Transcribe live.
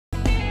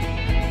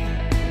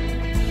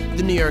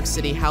The New York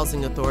City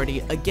Housing Authority,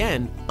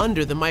 again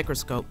under the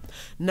microscope.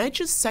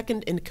 NYCHA's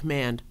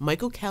second-in-command,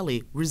 Michael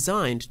Kelly,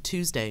 resigned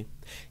Tuesday.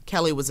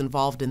 Kelly was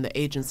involved in the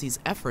agency's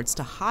efforts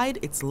to hide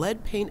its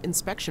lead paint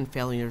inspection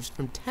failures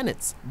from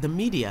tenants, the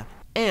media,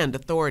 and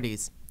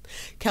authorities.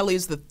 Kelly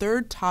is the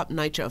third top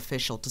NYCHA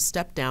official to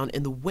step down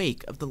in the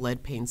wake of the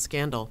lead paint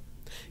scandal.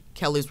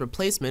 Kelly's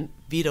replacement,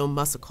 Vito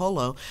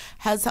Musacolo,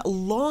 has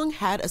long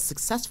had a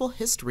successful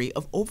history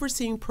of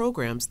overseeing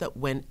programs that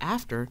went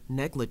after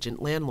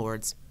negligent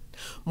landlords.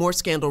 More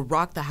scandal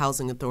rocked the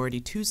Housing Authority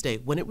Tuesday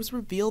when it was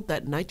revealed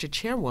that NYCHA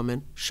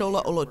chairwoman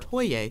Shola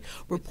Olotoye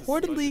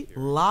reportedly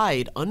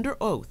lied under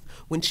oath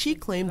when she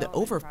claimed that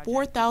over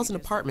 4,000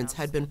 apartments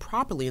had been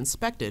properly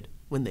inspected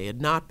when they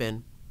had not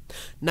been.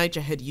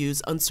 NYCHA had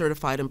used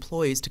uncertified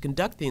employees to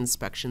conduct the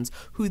inspections,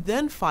 who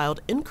then filed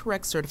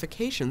incorrect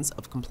certifications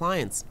of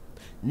compliance.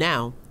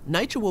 Now,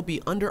 NYCHA will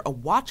be under a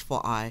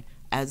watchful eye,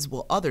 as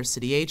will other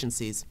city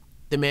agencies.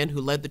 The man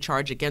who led the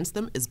charge against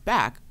them is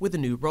back with a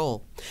new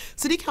role.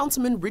 City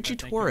Councilman Ritchie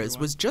Torres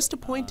was just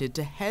appointed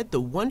to head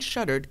the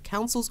once-shuttered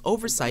Council's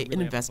Oversight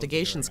and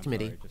Investigations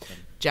Committee.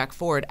 Jack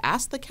Ford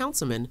asked the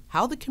councilman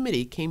how the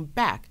committee came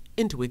back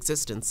into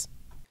existence.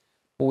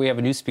 Well, we have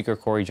a new speaker,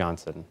 Corey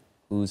Johnson,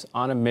 who's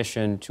on a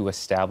mission to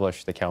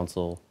establish the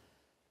council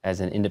as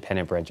an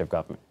independent branch of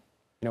government.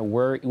 You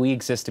know, we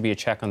exist to be a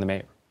check on the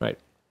mayor. Right.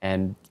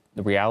 And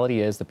the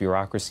reality is the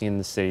bureaucracy in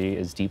the city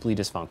is deeply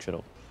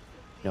dysfunctional.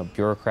 You know,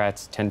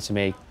 bureaucrats tend to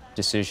make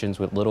decisions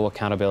with little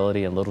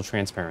accountability and little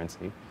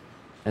transparency.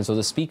 And so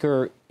the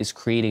speaker is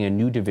creating a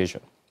new division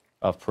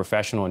of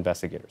professional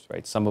investigators,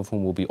 right? Some of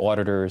whom will be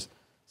auditors,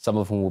 some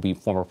of whom will be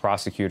former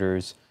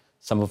prosecutors,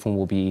 some of whom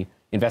will be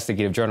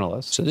investigative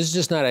journalists. So this is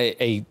just not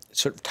a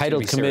sort of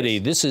titled committee.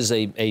 This is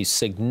a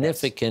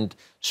significant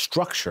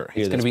structure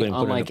here. It's going to be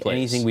unlike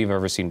anything we've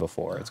ever seen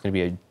before. It's going to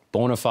be a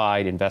bona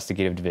fide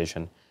investigative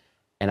division.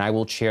 And I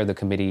will chair the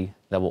committee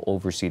that will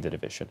oversee the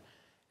division.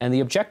 And the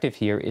objective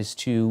here is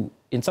to,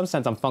 in some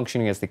sense, I'm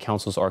functioning as the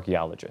council's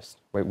archaeologist.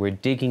 Right? We're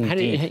digging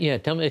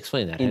deep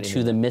explain that.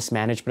 into the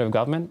mismanagement of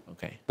government.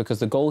 Okay.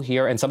 Because the goal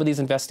here, and some of these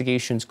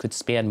investigations could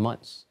span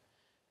months,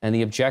 and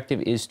the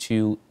objective is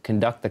to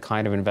conduct the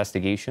kind of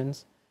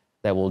investigations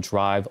that will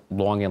drive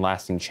long and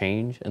lasting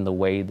change in the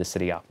way the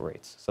city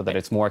operates, so that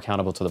it's more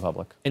accountable to the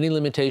public. Any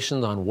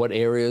limitations on what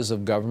areas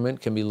of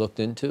government can be looked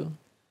into?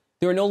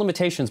 There are no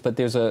limitations, but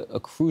there's a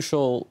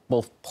crucial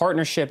both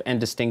partnership and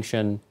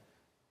distinction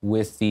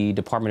with the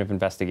Department of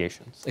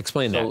Investigations.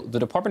 Explain that. So the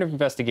Department of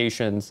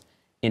Investigations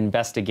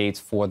investigates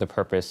for the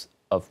purpose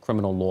of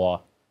criminal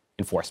law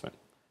enforcement,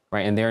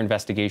 right? And their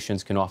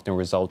investigations can often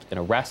result in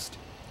arrest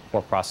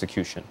or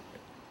prosecution.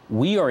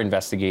 We are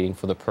investigating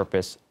for the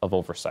purpose of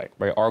oversight,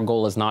 right? Our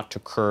goal is not to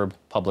curb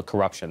public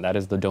corruption. That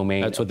is the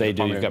domain. That's what they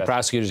do. You've got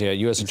prosecutors, you got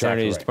U.S.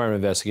 attorneys, Department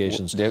of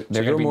Investigations. There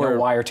going to be no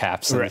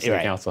wiretaps in the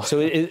city council. So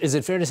is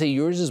it fair to say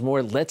yours is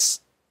more,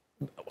 let's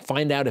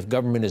find out if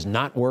government is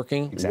not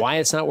working, why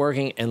it's not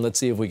working, and let's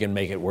see if we can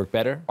make it work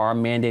better? Our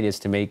mandate is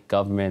to make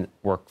government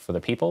work for the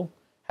people.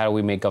 How do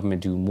we make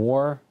government do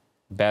more,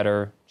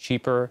 better,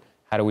 cheaper?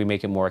 How do we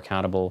make it more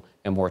accountable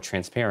and more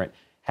transparent?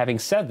 Having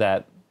said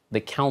that, the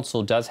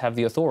council does have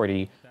the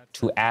authority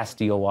to ask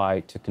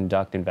DOI to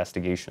conduct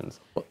investigations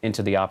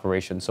into the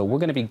operation. So we're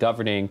going to be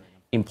governing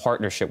in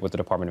partnership with the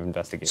Department of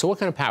Investigations. So what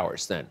kind of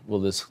powers, then, will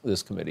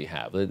this committee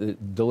have?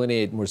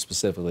 Delineate more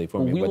specifically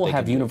for me. We will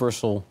have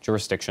universal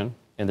jurisdiction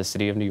in the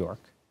city of New York.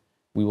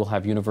 We will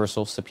have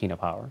universal subpoena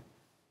power.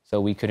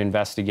 So we could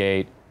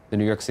investigate the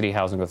New York City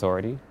Housing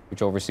Authority,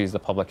 which oversees the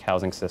public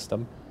housing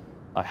system,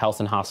 Health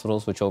and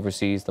Hospitals, which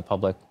oversees the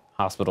public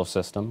hospital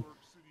system,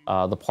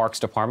 the Parks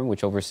Department,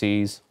 which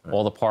oversees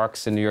all the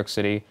parks in New York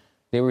City.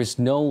 There is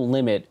no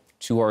limit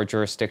to our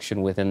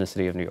jurisdiction within the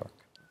city of New York.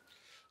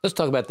 Let's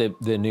talk about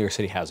the New York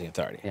City Housing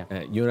Authority.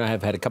 Yeah. You and I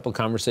have had a couple of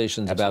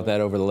conversations about that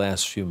over the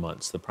last few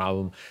months. The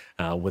problem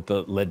with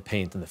the lead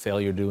paint and the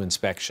failure to do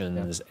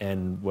inspections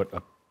and what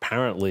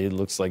apparently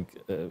looks like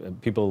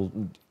people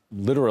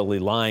literally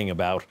lying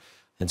about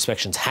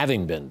inspections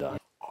having been done.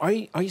 Are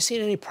you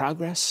seeing any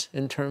progress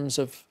in terms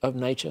of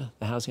NYCHA,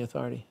 the Housing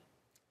Authority?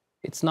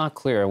 It's not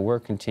clear. We're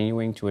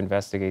continuing to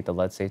investigate the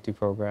lead safety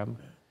program,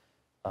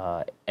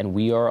 and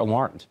we are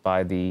alarmed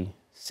by the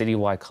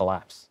citywide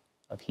collapse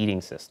of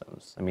heating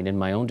systems. I mean, in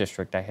my own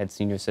district, I had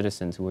senior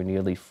citizens who were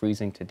nearly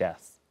freezing to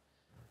death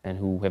and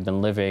who have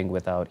been living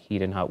without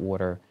heat and hot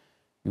water.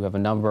 You have a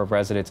number of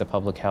residents of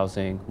public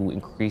housing who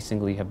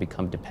increasingly have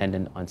become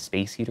dependent on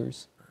space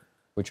heaters,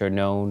 which are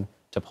known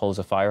to pose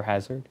a fire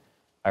hazard.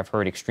 I've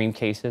heard extreme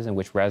cases in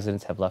which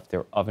residents have left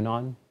their oven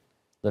on,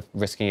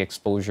 risking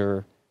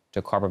exposure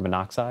to carbon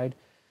monoxide.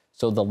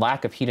 So the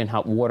lack of heat and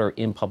hot water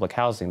in public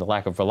housing, the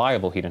lack of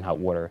reliable heat and hot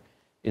water,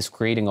 is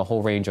creating a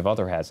whole range of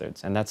other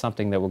hazards. And that's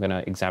something that we're going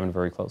to examine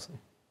very closely.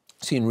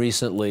 Seen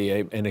recently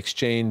an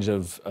exchange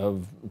of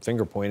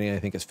finger pointing, I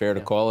think it's fair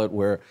to call it,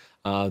 where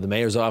the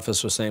mayor's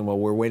office was saying, well,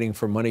 we're waiting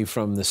for money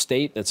from the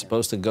state that's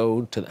supposed to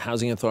go to the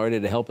Housing Authority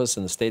to help us.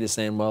 And the state is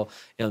saying, well,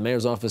 you know, the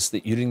mayor's office,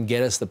 that you didn't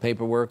get us the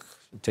paperwork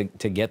to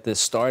get this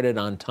started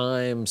on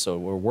time, so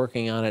we're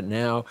working on it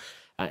now.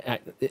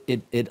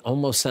 It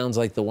almost sounds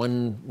like the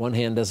one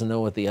hand doesn't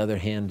know what the other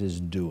hand is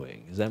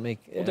doing. Does that make?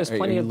 Well, there's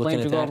plenty of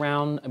blame to go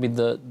around. I mean,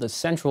 the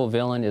central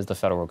villain is the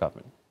federal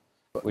government.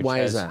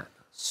 Why is that?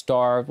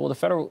 Starved.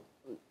 Well,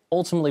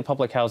 ultimately,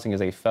 public housing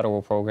is a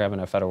federal program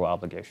and a federal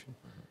obligation.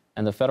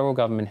 And the federal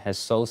government has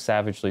so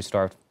savagely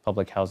starved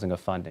public housing of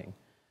funding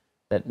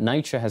that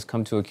NYCHA has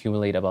come to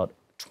accumulate about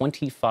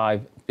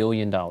 $25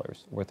 billion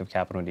worth of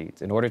capital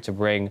needs in order to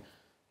bring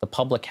the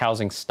public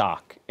housing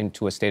stock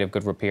into a state of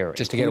good repair.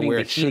 Just to get it where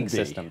it should be.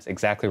 Systems.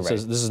 Exactly right. So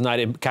this is not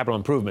capital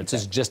improvements.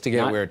 It's just to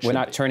get it where it should be. We're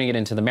not turning it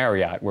into the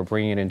Marriott. We're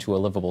bringing it into a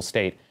livable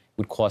state. It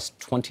would cost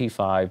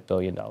 $25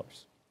 billion.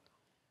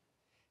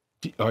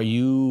 Are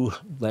you,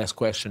 last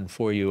question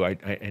for you,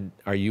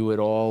 are you at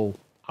all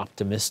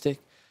optimistic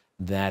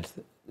that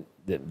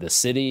the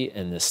city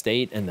and the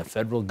state and the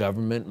federal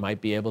government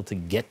might be able to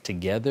get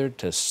together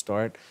to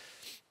start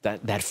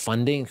that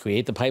funding,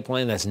 create the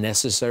pipeline that's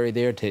necessary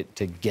there to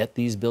get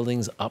these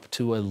buildings up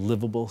to a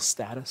livable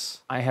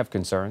status? I have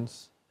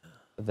concerns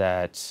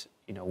that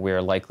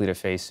we're likely to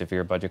face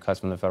severe budget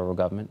cuts from the federal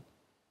government,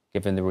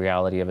 given the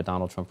reality of a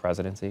Donald Trump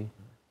presidency.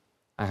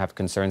 I have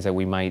concerns that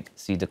we might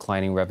see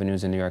declining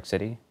revenues in New York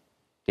City,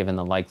 given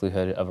the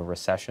likelihood of a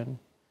recession.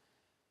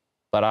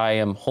 But I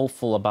am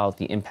hopeful about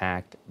the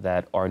impact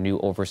that our new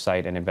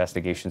Oversight and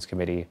Investigations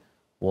Committee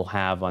will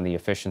have on the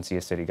efficiency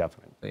of city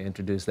government. They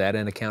introduce that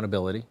and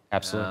accountability.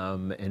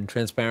 Absolutely. And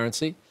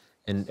transparency.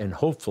 And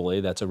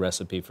hopefully that's a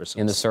recipe for some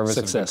in the service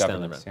success of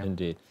down the road. Yeah.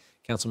 Indeed.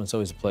 Councilman, it's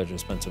always a pleasure to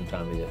spend some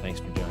time with you. Thanks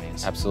for joining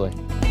us.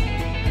 Absolutely.